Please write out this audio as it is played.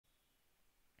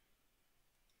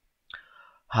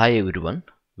Hi everyone,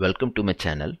 welcome to my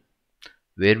channel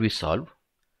where we solve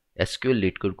SQL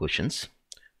LeetCode questions.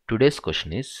 Today's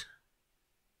question is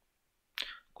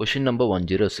question number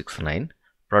 1069,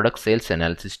 product sales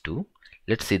analysis 2.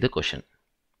 Let's see the question.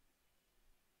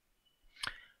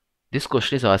 This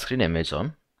question is asked in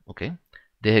Amazon. Okay,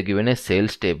 they have given a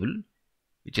sales table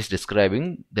which is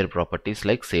describing their properties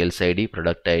like sales ID,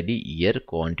 product ID, year,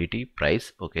 quantity,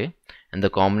 price. Okay, and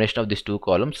the combination of these two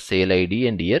columns, sale ID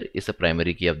and year, is the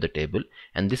primary key of the table,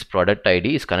 and this product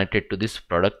ID is connected to this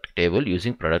product table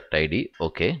using product ID.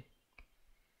 Okay,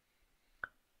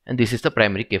 and this is the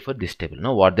primary key for this table.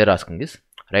 Now what they're asking is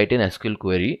write an SQL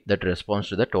query that responds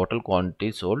to the total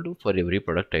quantity sold for every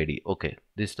product ID. Okay,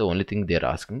 this is the only thing they're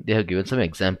asking. They have given some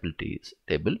example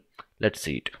table. Let's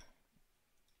see it.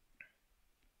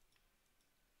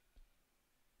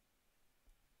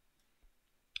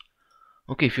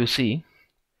 Okay, if you see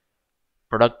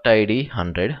product ID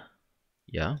 100,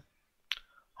 yeah,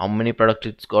 how many products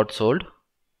it's got sold?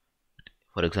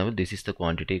 For example, this is the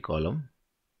quantity column.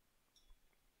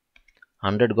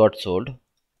 100 got sold,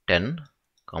 10,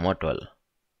 12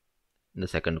 in the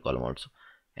second column also,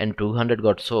 and 200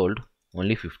 got sold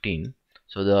only 15.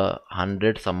 So the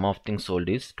 100 sum of things sold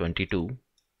is 22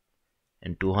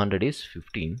 and 200 is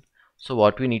 15. So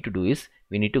what we need to do is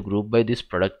we need to group by this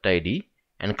product ID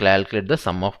and calculate the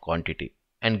sum of quantity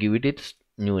and give it its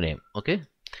new name. Okay,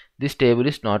 this table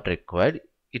is not required,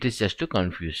 it is just to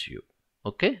confuse you.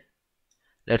 Okay,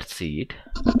 let's see it.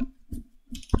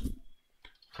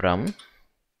 From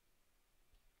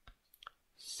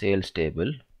sales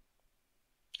table,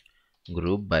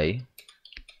 group by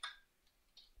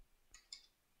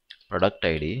product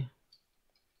ID,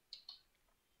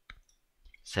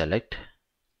 select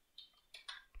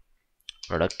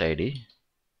product ID,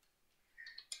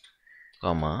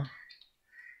 comma,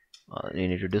 you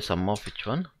need to do sum of which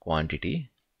one? Quantity,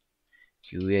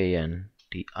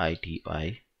 QUANTITY,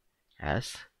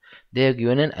 as they have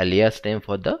given an alias name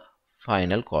for the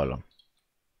final column.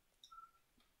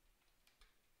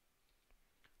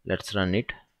 Let's run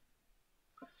it.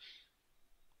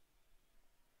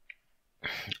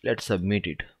 Let's submit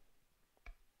it.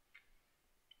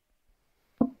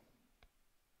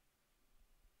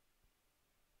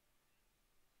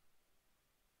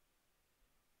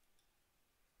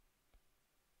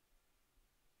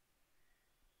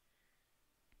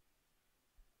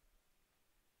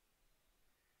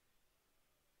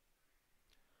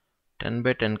 Ten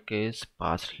by 10k is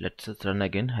passed. Let's just run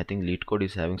again. I think LeetCode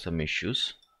is having some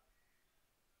issues.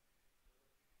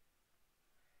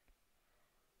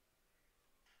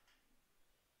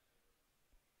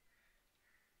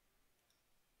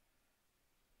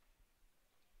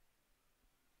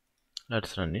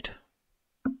 Let's run it.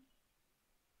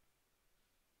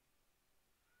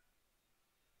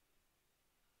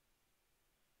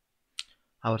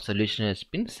 Our solution has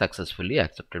been successfully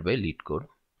accepted by LeetCode.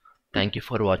 Thank you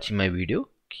for watching my video.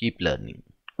 Keep learning.